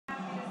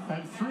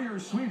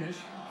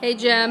Hey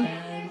Jim.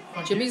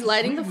 Jimmy's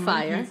lighting the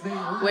fire.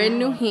 We're in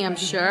New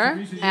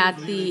Hampshire at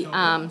the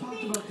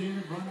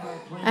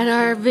at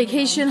our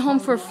vacation home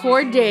for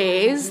 4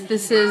 days.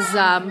 This is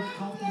a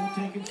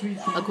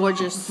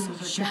gorgeous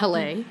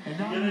chalet.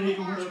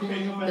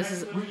 This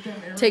is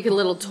take a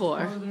little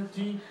tour.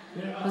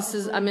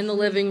 I'm in the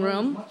living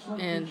room,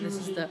 and this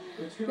is the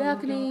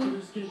balcony.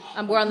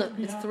 We're on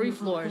it's 3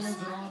 floors.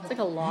 It's like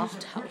a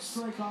loft house.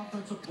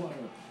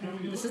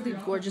 This is the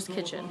gorgeous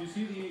kitchen.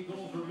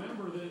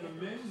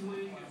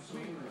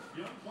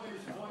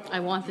 I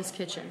want this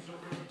kitchen.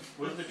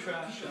 Where's the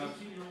trash?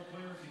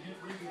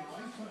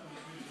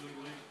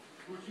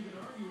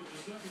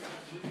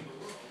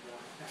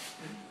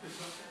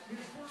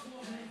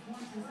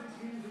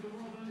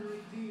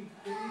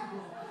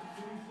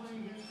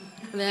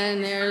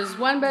 Then there's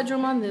 1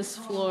 bedroom on this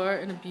floor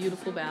and a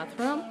beautiful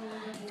bathroom.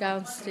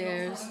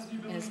 Downstairs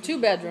has 2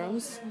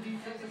 bedrooms.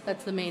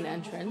 That's the main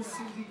entrance.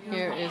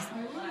 Here is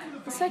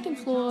the 2nd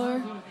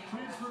floor.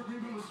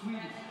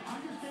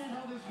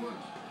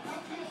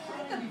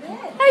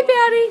 Hi,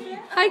 Patty.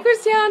 Hi,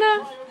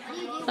 Christiana.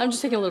 I'm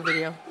just taking a little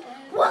video.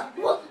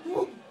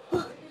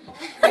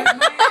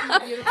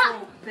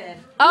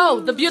 Oh,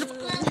 the beautiful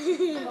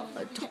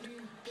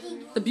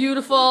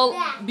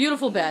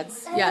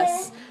beds.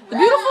 Yes, the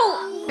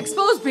beautiful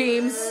exposed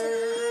beams.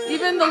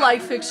 Even the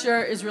light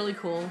fixture is really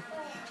cool.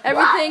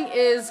 Everything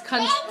is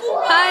country.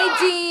 Hi,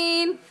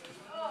 Dean.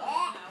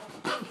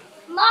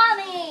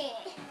 Mommy.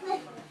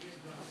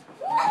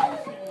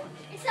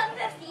 It's a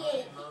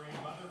 58.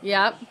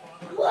 Yep.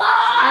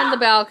 And the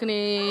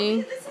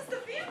balcony. This is the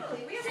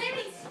family.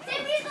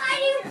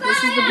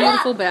 This is the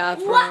beautiful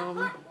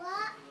bathroom.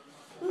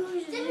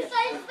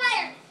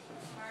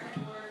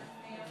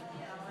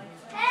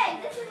 Hey,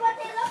 this is what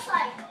they look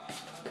like.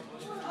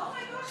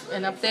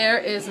 And up there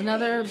is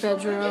another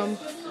bedroom,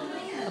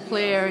 a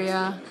play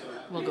area.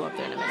 We'll go up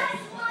there in a minute.